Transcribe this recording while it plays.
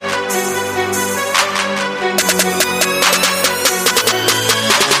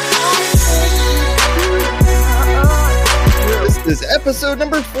is episode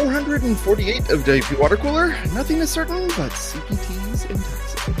number 448 of WPwatercooler. Nothing is certain but CPTs and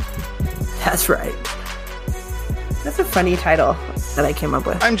taxes. That's right. That's a funny title that I came up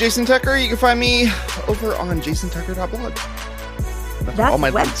with. I'm Jason Tucker. You can find me over on jasontucker.blog. That's all my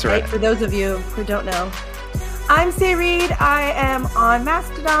the links are website for those of you who don't know. I'm Say Reed. I am on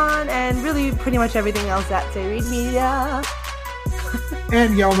Mastodon and really pretty much everything else at Say Reed Media.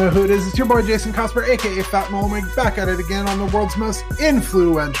 And y'all know who it is. It's your boy Jason Cosper, aka Fat Mulmig, back at it again on the world's most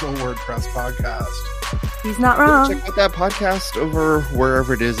influential WordPress podcast. He's not wrong. Check out that podcast over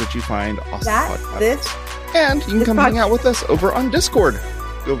wherever it is that you find awesome podcasts. And you can come hang out with us over on Discord.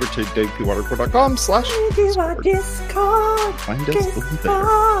 Go over to WPwatercooler.com/ Discord. Find us over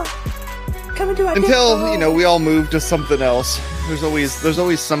there. Come into our Until, Discord. we all move to something else. There's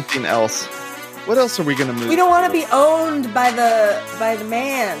always something else. What else are we going to move? We don't want to be owned by the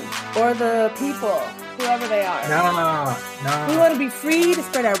man or the people, whoever they are. No. We want to be free to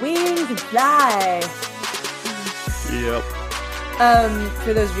spread our wings and fly. Yep.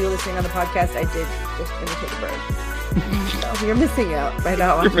 For those of you listening on the podcast, I did just imitate a bird. So you're missing out right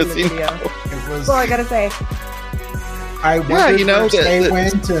now watching the video. That's all I gotta say. I wondered where they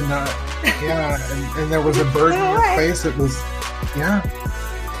went, and there was a bird in your face. It was,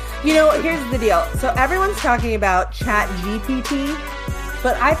 Here's the deal. So everyone's talking about Chat GPT,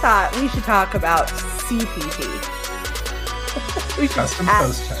 but I thought we should talk about CPT. We should custom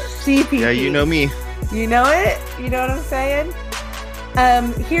post type. CPT. Yeah, you know me. You know it? You know what I'm saying?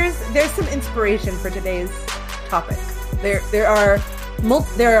 There's some inspiration for today's topic. There are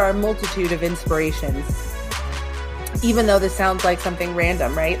a multitude of inspirations. Even though this sounds like something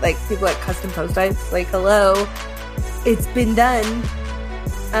random, right? Like people like custom post types. Like, hello, it's been done.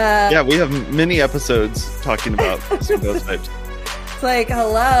 Yeah, we have many episodes talking about custom post types. It's like,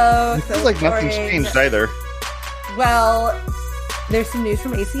 hello. It feels like nothing's changed either. Well, there's some news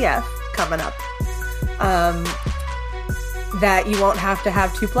from ACF coming up. That you won't have to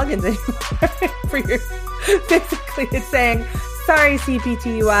have two plugins anymore for your. Basically, it's saying, sorry,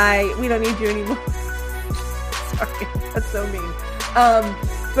 CPTUI, we don't need you anymore. Sorry, that's so mean.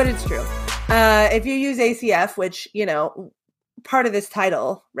 But it's true. If you use ACF, which, part of this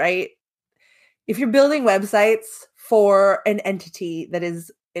title, right? If you're building websites for an entity that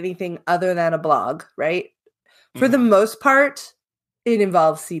is anything other than a blog, right? For the most part, it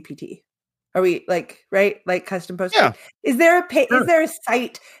involves CPT. Are we right? Like custom post? Yeah. Is there a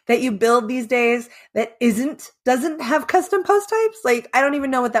site that you build these days that doesn't have custom post types? Like, I don't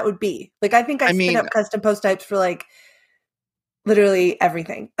even know what that would be. Like, I think I spin up custom post types for like literally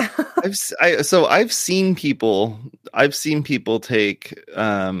everything. I've seen people take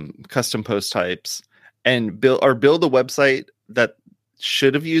custom post types and build a website that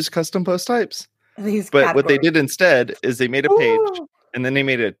should have used custom post types. But what they did instead is they made a page. Ooh. And then they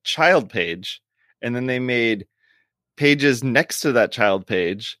made a child page, and then they made pages next to that child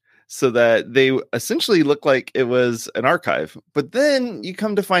page so that they essentially look like it was an archive. But then you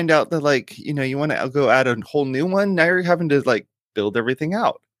come to find out that, you want to go add a whole new one. Now you're having to build everything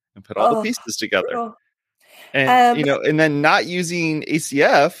out and put all the pieces together. And, and then not using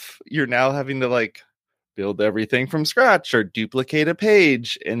ACF, you're now having to build everything from scratch or duplicate a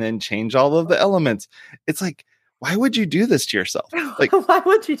page and then change all of the elements. It's like, why would you do this to yourself? Why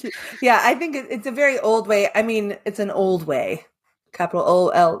would you do? Yeah, I think it's a very old way. I mean, it's an old way, capital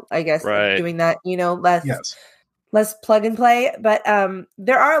O-L, I guess, right. Doing that, less plug and play. But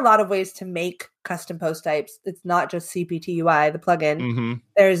there are a lot of ways to make custom post types. It's not just CPTUI, the plugin. Mm-hmm.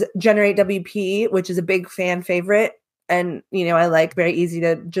 There's Generate WP, which is a big fan favorite. And, I like very easy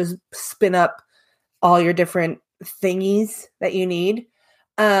to just spin up all your different thingies that you need.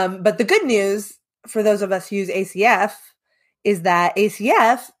 But the good news for those of us who use ACF is that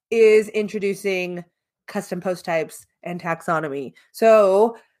ACF is introducing custom post types and taxonomy.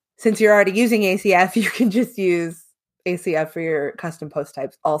 So since you're already using ACF, you can just use ACF for your custom post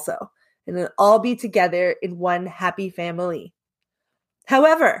types also. And it'll all be together in one happy family.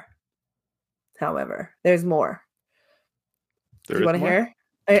 However, there's more. Do you want to hear?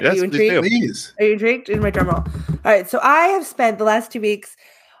 Are you intrigued? Please. Are you intrigued? In my drum roll. All right. So I have spent the last 2 weeks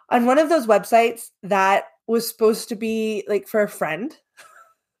on one of those websites that was supposed to be for a friend.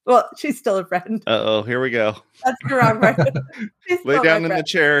 Well, she's still a friend. Uh-oh, here we go. That's the wrong word. Lay down in the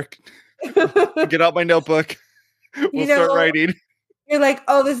chair. Get out my notebook. We'll start writing. You're like,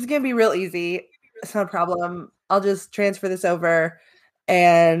 oh, this is going to be real easy. It's not a problem. I'll just transfer this over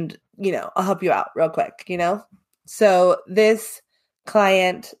and, I'll help you out real quick, So this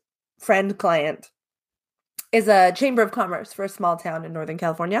friend client, is a chamber of commerce for a small town in Northern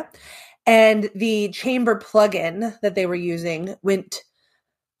California. And the Chamber plugin that they were using went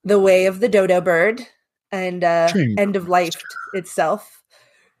the way of the dodo bird and end of life itself.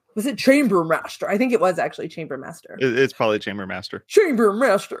 Was it Chamber Master? I think it was actually Chamber Master. It's probably Chamber Master. Chamber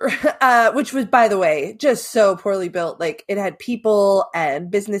Master, which was, by the way, just so poorly built. Like, it had people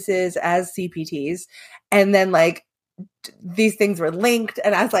and businesses as CPTs, and then like these things were linked,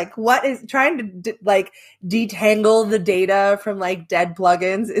 and I was like, what is trying to detangle the data from like dead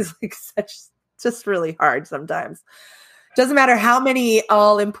plugins is like just really hard sometimes. Doesn't matter how many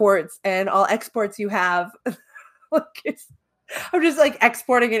all imports and all exports you have. I'm just like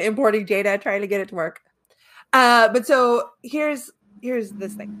exporting and importing data, trying to get it to work. But so here's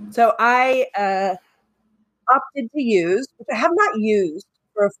this thing. So I opted to use, which I have not used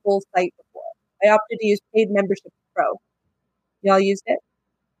for a full site before. I opted to use Paid Membership Pro. Y'all used it?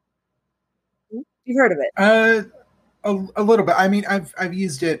 You've heard of it? A little bit. I mean, I've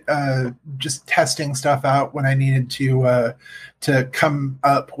used it just testing stuff out when I needed to come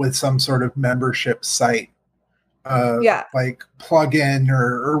up with some sort of membership site. Like plugin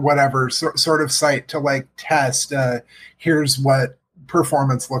or whatever sort of site to like test. Here's what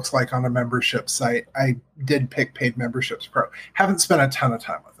performance looks like on a membership site. I did pick Paid Memberships Pro. Haven't spent a ton of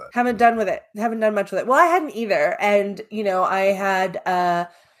time with it. Haven't done much with it. Well, I hadn't either. And, I had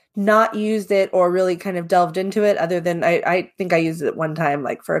not used it or really kind of delved into it other than I think I used it one time,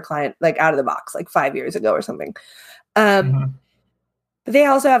 like for a client, like out of the box, like 5 years ago or something. But they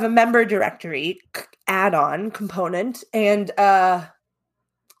also have a member directory add-on component. And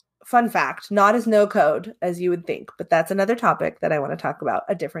fun fact, not as no code as you would think, but that's another topic that I want to talk about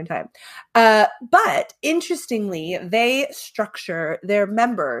a different time. But interestingly, they structure their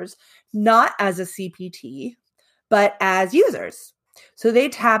members not as a CPT, but as users. So they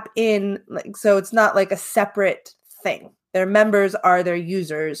tap in, so it's not like a separate thing. Their members are their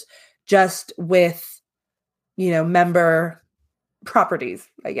users, just with, member properties,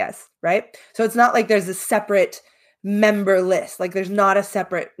 I guess, right? So it's not like there's a separate member list. Like there's not a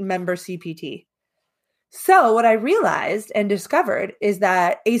separate member CPT. So what I realized and discovered is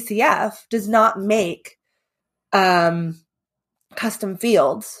that ACF does not make custom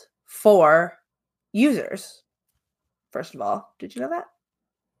fields for users. First of all, did you know that?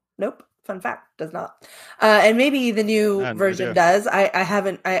 Nope. Fun fact, does not. And maybe the new version does.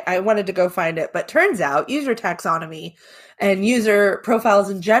 I wanted to go find it, but turns out user taxonomy and user profiles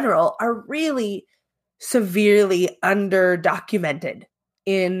in general are really severely under-documented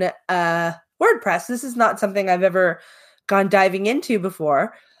in WordPress. This is not something I've ever gone diving into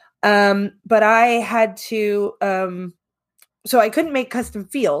before. But I had to, so I couldn't make custom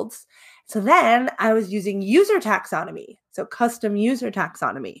fields. So then I was using user taxonomy. So custom user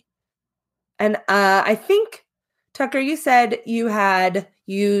taxonomy. And I think, Tucker, you said you had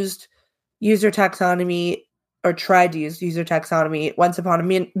used user taxonomy or tried to use user taxonomy once upon a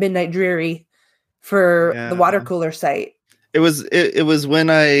midnight dreary for the water cooler site. It was when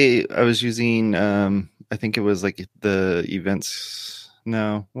I was using, I think it was like the events.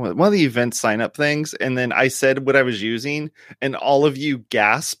 No, one of the event sign up things. And then I said what I was using and all of you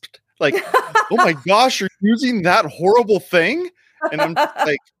gasped like, oh my gosh, you're using that horrible thing. And I'm just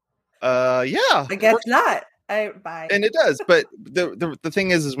like, yeah, I guess not. Bye. And it does. But the thing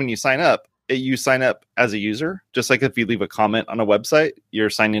is when you sign up as a user, just like if you leave a comment on a website,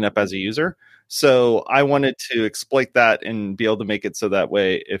 you're signing up as a user. So I wanted to exploit that and be able to make it so that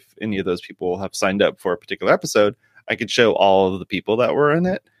way, if any of those people have signed up for a particular episode, I could show all of the people that were in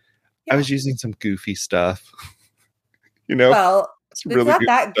it. Yeah. I was using some goofy stuff, Well, it's really not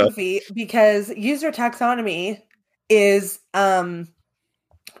that goofy because user taxonomy is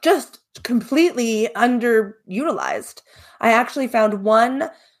just completely underutilized. I actually found one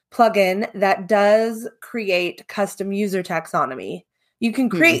plugin that does create custom user taxonomy. You can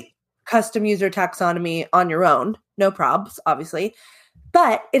create custom user taxonomy on your own, no probs, obviously,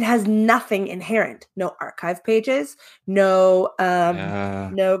 but it has nothing inherent. No archive pages, no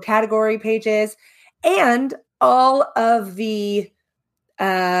category pages, and all of the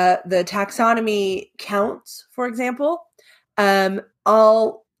taxonomy counts, for example,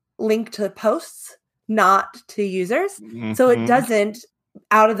 all link to posts, not to users. Mm-hmm. So it doesn't,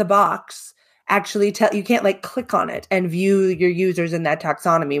 out of the box, actually tell you can't like click on it and view your users in that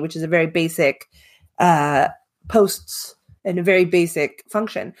taxonomy, which is a very basic posts and a very basic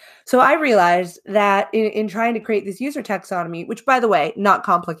function. So I realized that in trying to create this user taxonomy, which by the way, not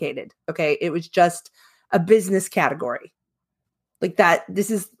complicated. Okay. It was just a business category. Like that,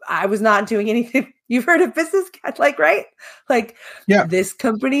 I was not doing anything. You've heard of business, like, right? Like, this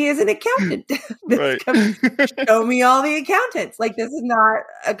company is an accountant. Show me all the accountants. Like, this is not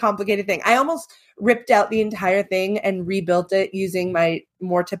a complicated thing. I almost ripped out the entire thing and rebuilt it using my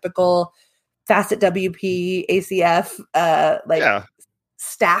more typical Facet WP ACF,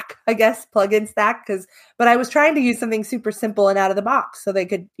 stack, I guess, plugin stack. But I was trying to use something super simple and out of the box so they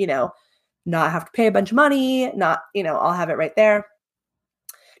could, not have to pay a bunch of money, I'll have it right there.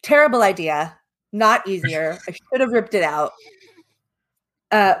 Terrible idea. Not easier. I should have ripped it out.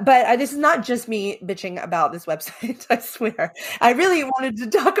 But this is not just me bitching about this website, I swear. I really wanted to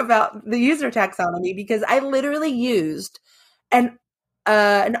talk about the user taxonomy because I literally used an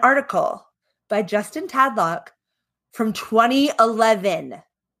article by Justin Tadlock from 2011.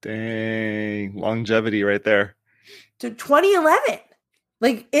 Dang, longevity right there. To 2011.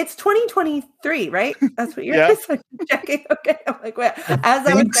 Like, it's 2023, right? That's what you're checking. Okay. I'm like, wait. As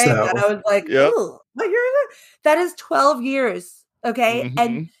I was saying that, I was like, oh, what year is it? That is 12 years. Okay. Mm-hmm.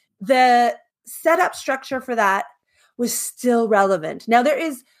 And the setup structure for that was still relevant. Now, there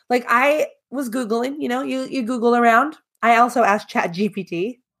is, like, I was Googling, you Google around. I also asked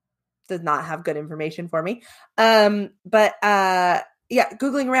ChatGPT. Does not have good information for me. But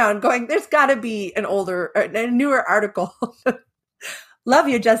Googling around, going, there's got to be a newer article. Love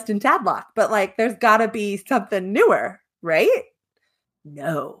you, Justin Tadlock, but like, there's got to be something newer, right?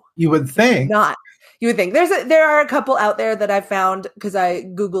 No, you would think not. You would think there are a couple out there that I found because I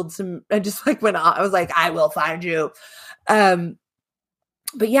Googled some. I just went on. I was like, I will find you.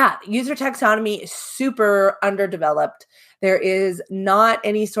 But yeah, user taxonomy is super underdeveloped. There is not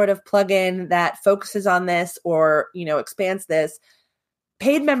any sort of plugin that focuses on this or expands this.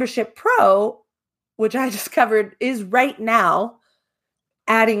 Paid Membership Pro, which I discovered is right now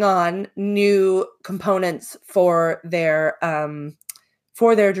adding on new components for their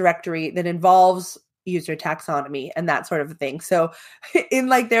directory that involves user taxonomy and that sort of thing. So in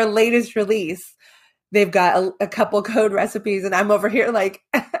like their latest release, they've got a couple code recipes and I'm over here like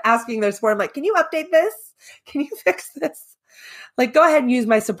asking their support. I'm like, can you update this? Can you fix this? Like, go ahead and use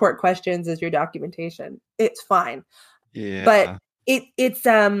my support questions as your documentation. It's fine. Yeah. But it's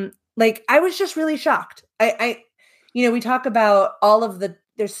like, I was just really shocked. We talk about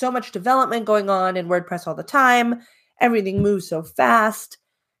there's so much development going on in WordPress all the time. Everything moves so fast.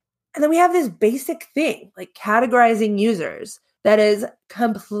 And then we have this basic thing, like categorizing users, that is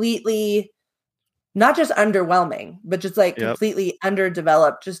completely not just underwhelming, but just like completely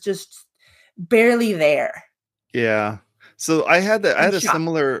underdeveloped, just barely there. Yeah. So I had a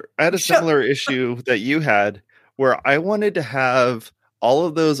similar issue that you had where I wanted to have all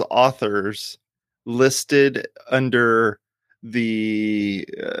of those authors listed under the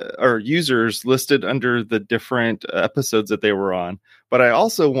or users listed under the different episodes that they were on, but I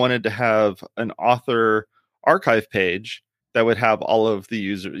also wanted to have an author archive page that would have all of the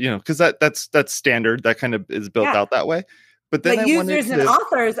users, because that's standard, that kind of is built out that way. But then users and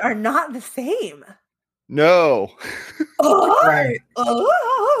authors are not the same. No. Right.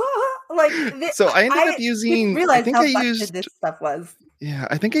 So I ended up using. I think I used this stuff was. Yeah,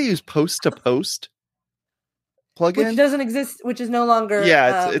 I think I used post to post plugin, which doesn't exist, which is no longer.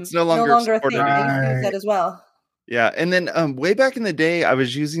 Yeah, it's no longer a thing. I use that as well. Yeah, and then way back in the day, I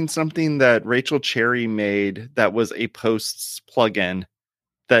was using something that Rachel Cherry made that was a posts plugin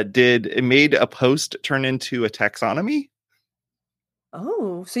that made a post turn into a taxonomy.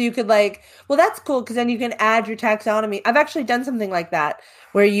 Oh, so you could that's cool because then you can add your taxonomy. I've actually done something like that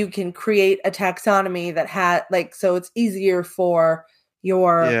where you can create a taxonomy that had so it's easier for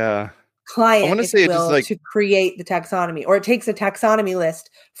your client, I want to say to create the taxonomy, or it takes a taxonomy list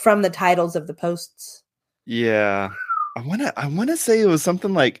from the titles of the posts. Yeah, I want to say it was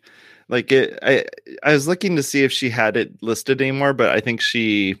something like it. I was looking to see if she had it listed anymore, but I think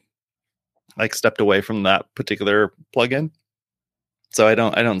she stepped away from that particular plugin. So I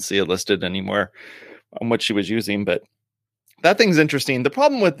don't see it listed anymore on what she was using, but that thing's interesting. The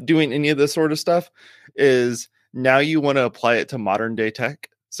problem with doing any of this sort of stuff is now you want to apply it to modern day tech.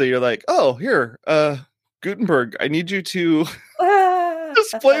 So you're like, oh, here, Gutenberg, I need you to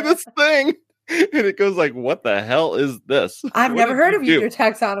display this thing. And it goes like, what the hell is this? I've never heard of user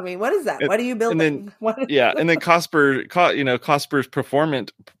taxonomy. What is that? What are you building? And then Cosper's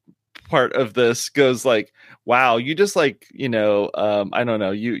performant part of this goes like, wow, you just I don't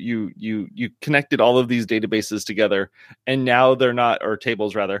know, you connected all of these databases together and now they're not, or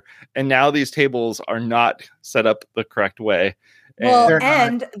tables rather, and now these tables are not set up the correct way.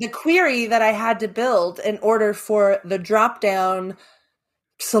 And the query that I had to build in order for the drop down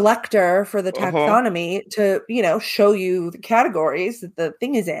selector for the taxonomy to, show you the categories that the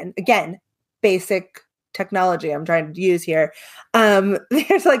thing is in. Again, basic technology I'm trying to use here.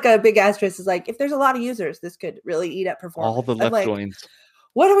 There's like a big asterisk is like, if there's a lot of users, this could really eat up performance. All the left joins.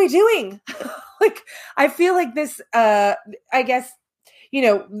 What are we doing? Like, I feel like this, I guess,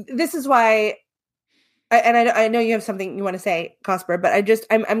 this is why, I know you have something you want to say, Cosper, but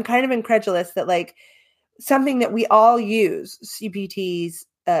I'm kind of incredulous that like something that we all use, CPTs,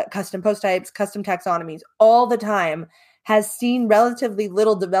 custom post types, custom taxonomies all the time, has seen relatively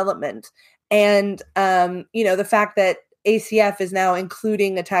little development. And, the fact that ACF is now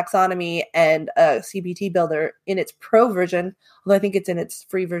including a taxonomy and a CPT builder in its pro version, although I think it's in its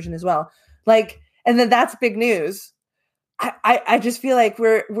free version as well. Like, and then that's big news. I just feel like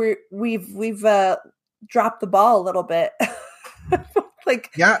we've dropped the ball a little bit.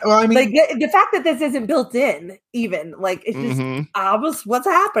 Like, yeah, well, I mean, like the fact that this isn't built in, even like it's just obvious what's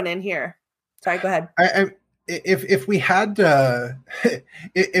happening here. Sorry, go ahead. If we had a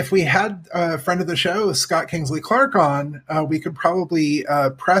friend of the show, Scott Kingsley Clark, on, we could probably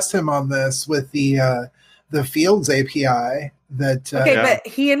press him on this with the Fields API. But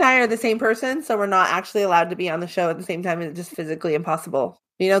he and I are the same person, so we're not actually allowed to be on the show at the same time. It's just physically impossible.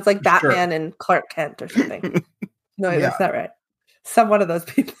 It's like Batman and Clark Kent or something. No, that's not right. Some one of those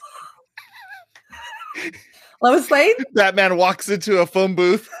people. Lois Lane? Batman walks into a phone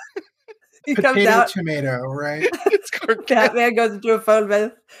booth. He comes out. Tomato, right? It's Clark Kent. Batman goes into a phone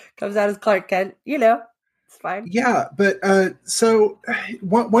booth, comes out as Clark Kent. It's fine. Yeah, but so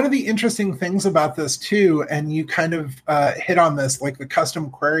one of the interesting things about this too, and you kind of hit on this, like the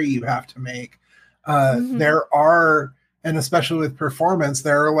custom query you have to make. There are, and especially with performance,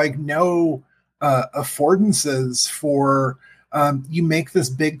 there are like no affordances for you make this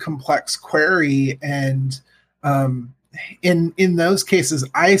big complex query, and in those cases,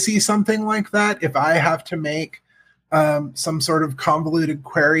 I see something like that. If I have to make some sort of convoluted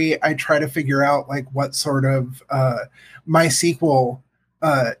query, I try to figure out like what sort of MySQL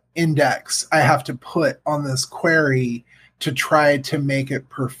index I have to put on this query to try to make it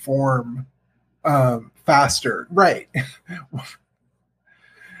perform faster. Right.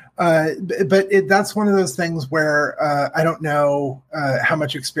 But that's one of those things where I don't know how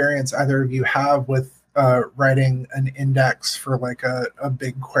much experience either of you have with writing an index for like a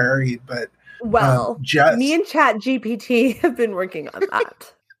big query, but me and ChatGPT have been working on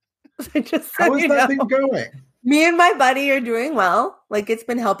that. How has that been going? Me and my buddy are doing well. Like, it's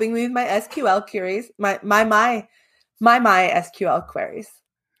been helping me with my SQL queries, my SQL queries.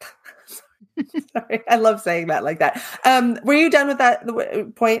 Sorry, I love saying that like that. Were you done with that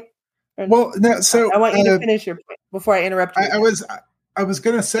point? Well, no. So I want you to finish your point before I interrupt you. I was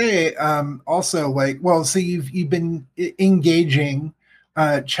going to say also, like, well, so you've been engaging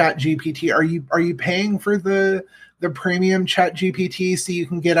ChatGPT. Are you paying for the premium ChatGPT so you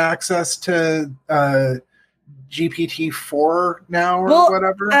can get access to GPT-4 now or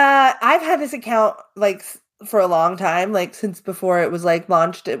whatever? I've had this account like for a long time, like since before it was like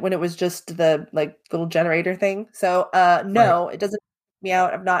launched, when it was just the like little generator thing. So no, It doesn't take me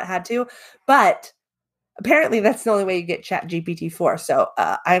out. I've not had to, but apparently that's the only way you get ChatGPT-4. So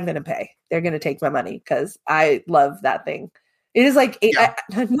I'm going to pay. They're going to take my money because I love that thing. It is like,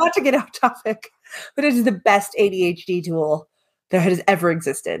 not to get off topic, but it is the best ADHD tool there has ever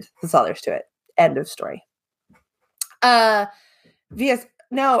existed. That's all there's to it. End of story. VS.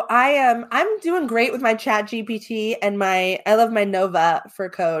 No, I'm doing great with my ChatGPT and I love my Nova for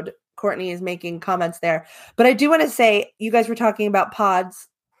code. Courtney is making comments there, but I do want to say, you guys were talking about pods,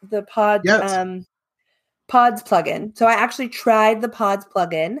 the pods, pods plugin. So I actually tried the pods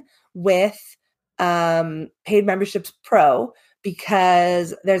plugin with Paid Memberships Pro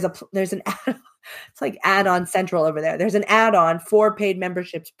because there's an add, it's like add-on central over there. There's an add-on for Paid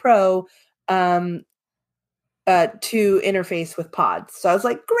Memberships Pro to interface with pods. So I was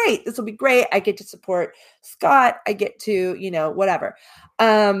like, great, this will be great. I get to support Scott. I get to, whatever.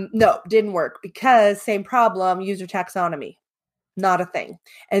 No, didn't work because same problem, user taxonomy, not a thing.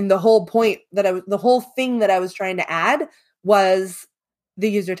 And the whole thing that I was trying to add was the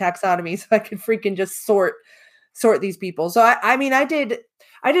user taxonomy. So I could freaking just sort these people. So I did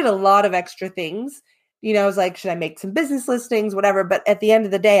a lot of extra things, I was like, should I make some business listings, whatever. But at the end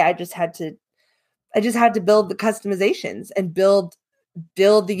of the day, I just had to build the customizations and build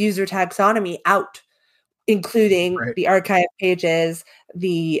the user taxonomy out, including the archive pages,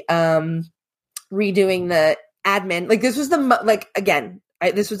 the redoing the admin. Like this was again,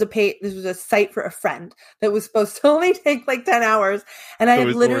 This was a site for a friend that was supposed to only take like 10 hours. And I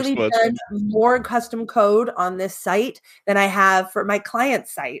have literally done more custom code on this site than I have for my client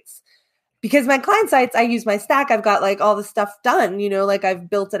sites. Because my client sites, I use my stack. I've got like all the stuff done, like I've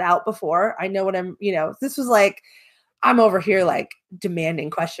built it out before. I know what this was like, I'm over here like demanding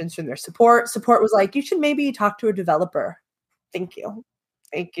questions from their support. Support was like, you should maybe talk to a developer. Thank you.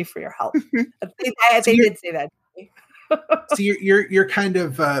 Thank you for your help. They did say that to me. So you're kind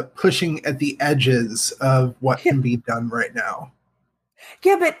of pushing at the edges of what can be done right now.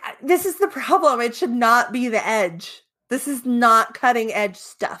 Yeah, but this is the problem. It should not be the edge. This is not cutting edge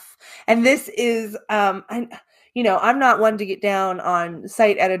stuff. And this is, I'm not one to get down on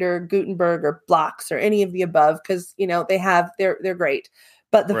Site Editor, Gutenberg, or Blocks, or any of the above, because they're great.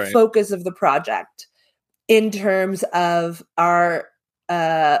 But the focus of the project in terms of our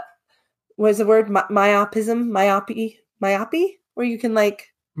what is the word? Myopy, where you can like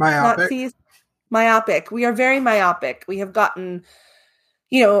myopic. Not see. Myopic. We are very myopic. We have gotten,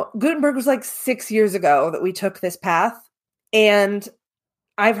 Gutenberg was like 6 years ago that we took this path, and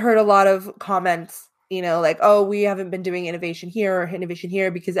I've heard a lot of comments, like, oh, we haven't been doing innovation here or innovation here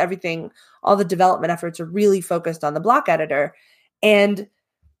because all the development efforts are really focused on the block editor. And,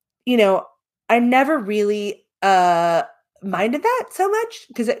 I never really minded that so much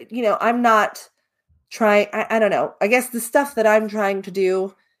because, I'm not trying, I don't know. I guess the stuff that I'm trying to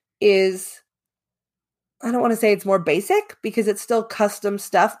do is, I don't want to say it's more basic because it's still custom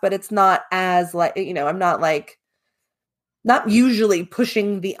stuff, but it's not as like, I'm not usually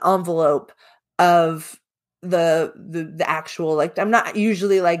pushing the envelope of the actual, like, I'm not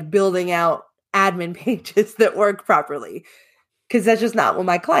usually like building out admin pages that work properly because that's just not what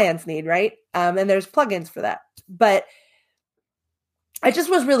my clients need. Right. And there's plugins for that. But I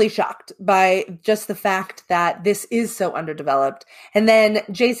just was really shocked by just the fact that this is so underdeveloped. And then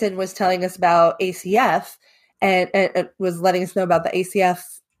Jason was telling us about ACF and was letting us know about the ACF,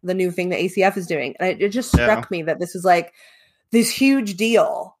 the new thing that ACF is doing. And it just struck me that this is like this huge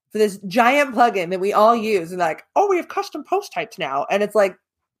deal for this giant plugin that we all use. And like, oh, we have custom post types now. And it's like,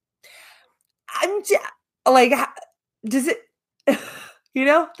 does it,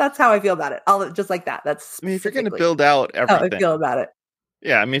 that's how I feel about it. I'll just like that. If you're going to build out everything. How I feel about it.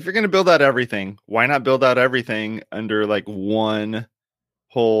 Yeah, if you're going to build out everything, why not build out everything under like one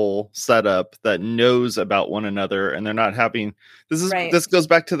whole setup that knows about one another, and they're not having this goes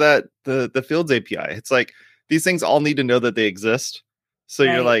back to that the Fields API. It's like these things all need to know that they exist. So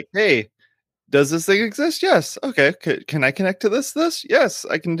you're like, hey, does this thing exist? Yes. Okay. Can I connect to this? Yes.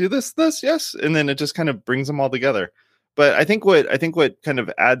 I can do this. Yes. And then it just kind of brings them all together. But I think what kind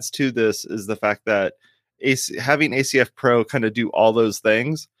of adds to this is the fact that having ACF Pro kind of do all those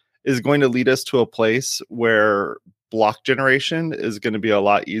things is going to lead us to a place where block generation is going to be a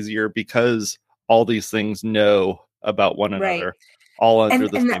lot easier because all these things know about one another, all under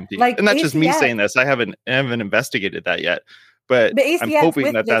the same theme. Like, and that's ACF, just me saying this. I haven't investigated that yet, but I'm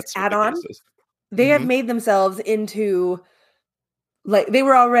hoping that that's add-on. They have made themselves into, like, they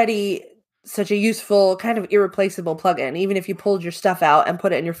were already such a useful, kind of irreplaceable plugin. Even if you pulled your stuff out and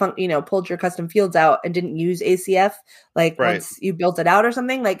put it in your pulled your custom fields out and didn't use ACF, like once you built it out or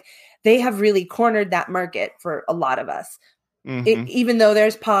something, like they have really cornered that market for a lot of us. Even though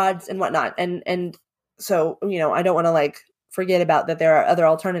there's pods and whatnot. And so, I don't want to like forget about that there are other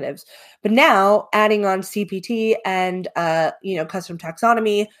alternatives. But now adding on CPT and, custom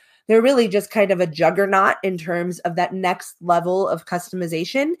taxonomy, they're really just kind of a juggernaut in terms of that next level of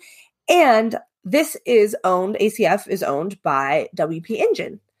customization. And this is ACF is owned by WP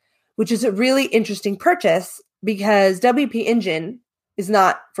Engine, which is a really interesting purchase because WP Engine is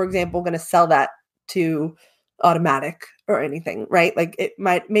not, for example, going to sell that to Automatic or anything, right? Like it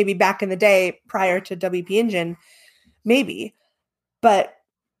might, maybe back in the day prior to WP Engine, maybe. But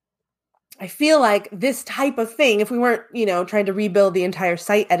I feel like this type of thing, if we weren't, trying to rebuild the entire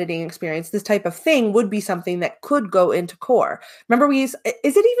site editing experience, this type of thing would be something that could go into core. Remember is it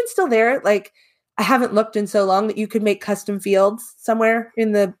even still there? Like, I haven't looked in so long that you could make custom fields somewhere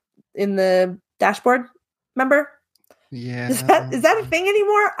in the dashboard. Remember? Yeah. Is that a thing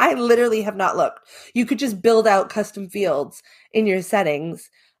anymore? I literally have not looked. You could just build out custom fields in your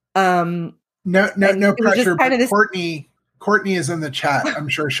settings. No pressure. But Courtney is in the chat. I'm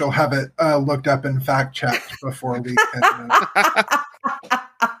sure she'll have it looked up and fact checked before we can.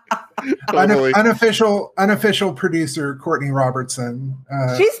 Unofficial producer Courtney Robertson.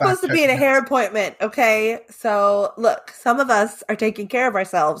 She's supposed to be in a hair appointment. Okay, so look, some of us are taking care of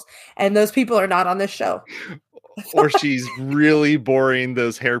ourselves, and those people are not on this show. Or she's really boring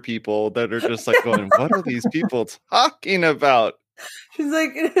those hair people that are just like going, "What are these people talking about?" She's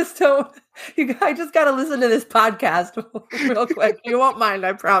like, so I just got to listen to this podcast real quick. You won't mind,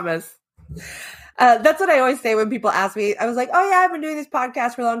 I promise. That's what I always say when people ask me. I was like, oh yeah, I've been doing this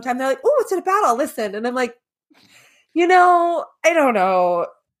podcast for a long time. They're like, oh, what's it about? I'll listen. And I'm like, I don't know.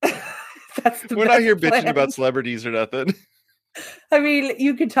 We're not here bitching about celebrities or nothing. I mean,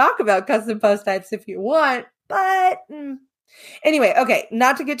 you can talk about custom post types if you want, but anyway, okay,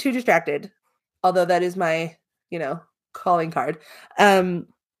 not to get too distracted, although that is my, calling card.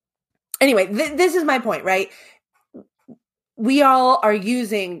 Anyway, this is my point, right? We all are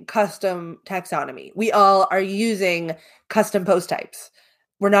using custom taxonomy. We all are using custom post types.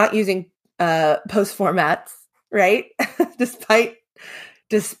 We're not using post formats, right?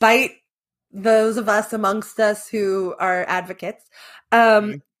 despite those of us amongst us who are advocates.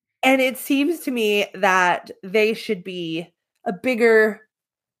 And it seems to me that they should be a bigger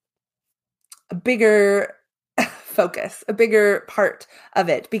focus, a bigger part of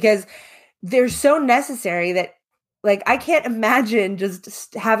it, because they're so necessary that, like, I can't imagine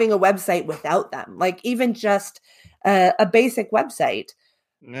just having a website without them. Like, even just a basic website.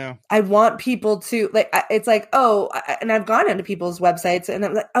 No, I want people to it's like, and I've gone into people's websites and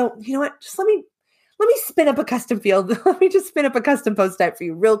I'm like, oh, you know what? Just let me spin up a custom field. Let me just spin up a custom post type for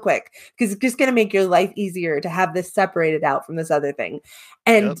you real quick, because it's just going to make your life easier to have this separated out from this other thing.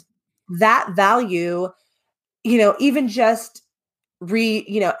 And that value, even just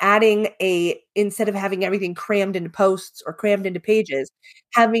adding instead of having everything crammed into posts or crammed into pages,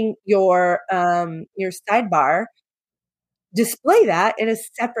 having your sidebar display that in a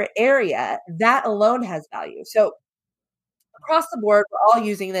separate area, that alone has value. So across the board, we're all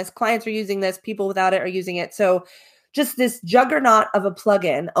using this. Clients are using this. People without it are using it. So just this juggernaut of a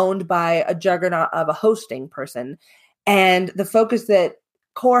plugin owned by a juggernaut of a hosting person, and the focus that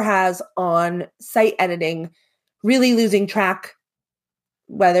Core has on site editing, really losing track,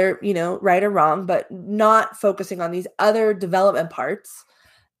 whether, right or wrong, but not focusing on these other development parts.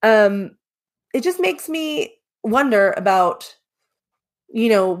 It just makes me wonder about,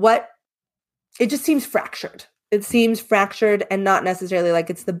 what it just seems fractured. It seems fractured and not necessarily like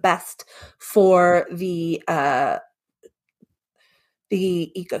it's the best for the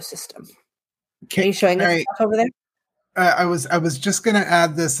ecosystem. Are you showing us stuff over there? I was just going to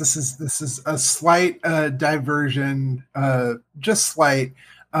add this. This is a slight diversion, just slight.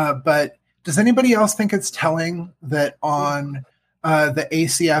 But does anybody else think it's telling that on the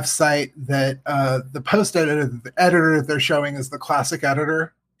ACF site that the post editor they're showing is the classic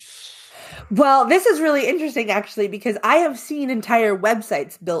editor? Well, this is really interesting, actually, because I have seen entire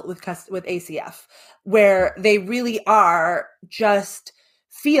websites built with ACF where they really are just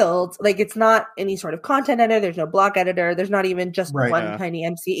fields. Like, it's not any sort of content editor. There's no block editor. There's not even just one tiny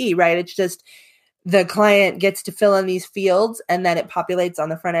MCE, right? It's just the client gets to fill in these fields and then it populates on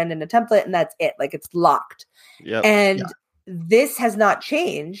the front end in a template, and that's it. Like, it's locked. This has not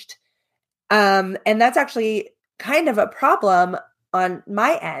changed. And that's actually kind of a problem on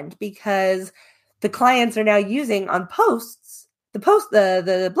my end, because the clients are now using on posts, the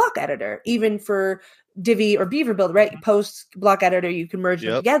block editor, even for Divi or Beaver Builder, right? Post block editor, you can merge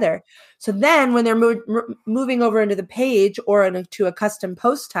them together. So then when they're moving over into the page or to a custom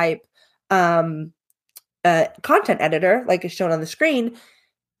post type content editor, like is shown on the screen,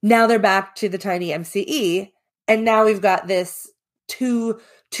 now they're back to the tiny MCE. And now we've got this two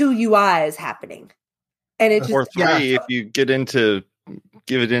UIs happening. And it's or three if you give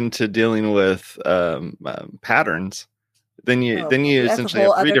it into dealing with patterns, then you essentially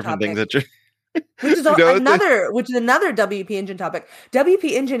have three different things that you're which is another WP Engine topic. WP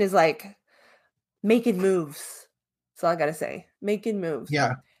Engine is like making moves. That's all I gotta say. Making moves.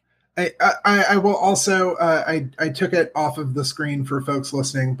 Yeah. I will also I took it off of the screen for folks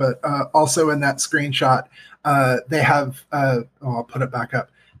listening, but also in that screenshot they have I'll put it back up.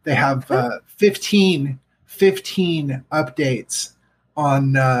 They have 15 updates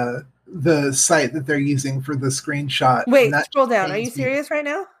on the site that they're using for the screenshot. Wait, scroll down. Are you serious right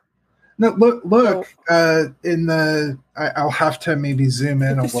now? No, look. In the, I'll have to maybe zoom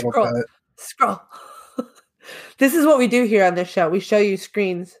in a little bit. Scroll. This is what we do here on this show. We show you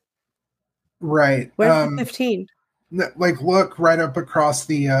screens. Right. Where's the 15? Like, look right up across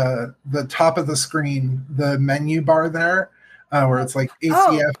the top of the screen, the menu bar there. Where it's like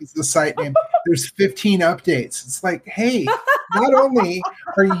ACF is the site name. There's 15 updates. It's like, hey, not only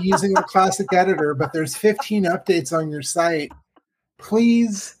are you using the classic editor, but there's 15 updates on your site.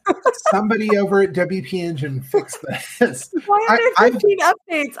 Please, somebody over at WP Engine fix this. Why are there 15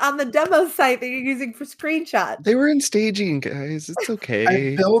 updates on the demo site that you're using for screenshots? They were in staging, guys. It's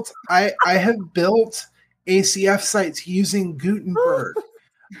okay. I have built ACF sites using Gutenberg.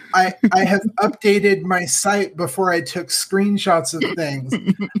 I have updated my site before I took screenshots of things.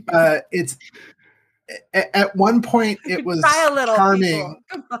 It's at one point it was charming.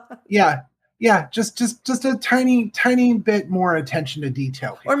 Yeah. Just a tiny bit more attention to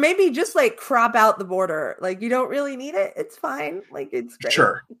detail here. Or maybe just like crop out the border. Like you don't really need it. It's fine. Like it's great.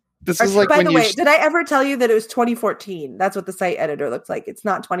 Sure. This is like, by the way, did I ever tell you that it was 2014? That's what the site editor looks like. It's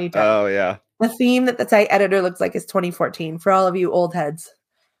not 2010. Oh yeah. The theme that the site editor looks like is 2014 for all of you old heads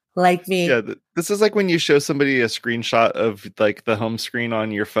like me. Yeah, this is like when you show somebody a screenshot of like the home screen on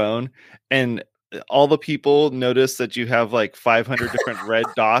your phone, and all the people notice that you have like 500 different red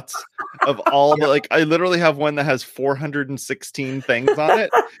dots of all the, like, I literally have one that has 416 things on it.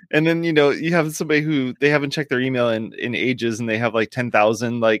 And then, you have somebody who they haven't checked their email in ages, and they have like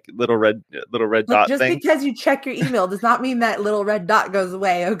 10,000 like little red dot just things. Because you check your email does not mean that little red dot goes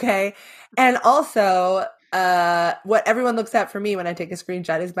away. Okay. And also, what everyone looks at for me when I take a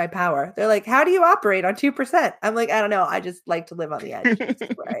screenshot is my power. They're like, how do you operate on 2%? I'm like, I don't know. I just like to live on the edge. This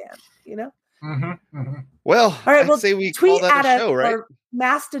is where I am, Mm-hmm, mm-hmm. Well, all right, I'd say we tweet call that at a show, right? Or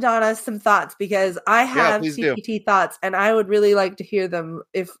Mastodon us some thoughts, because I have CPT thoughts, and I would really like to hear them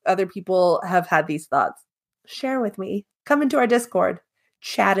if other people have had these thoughts. Share with me. Come into our Discord.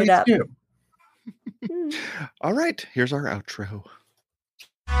 Chat it up. All right, here's our outro.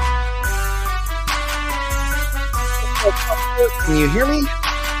 Can you hear me?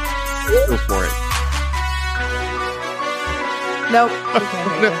 Go for it. Nope.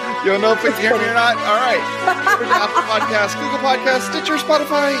 You don't know if we can hear me or not? All right. Go to Apple Podcasts, Google Podcasts, Stitcher,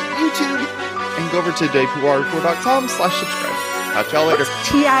 Spotify, YouTube, and go over to WPwatercooler.com/subscribe. Catch y'all later.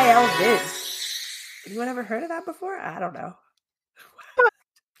 TIL Viz. Anyone ever heard of that before? I don't know.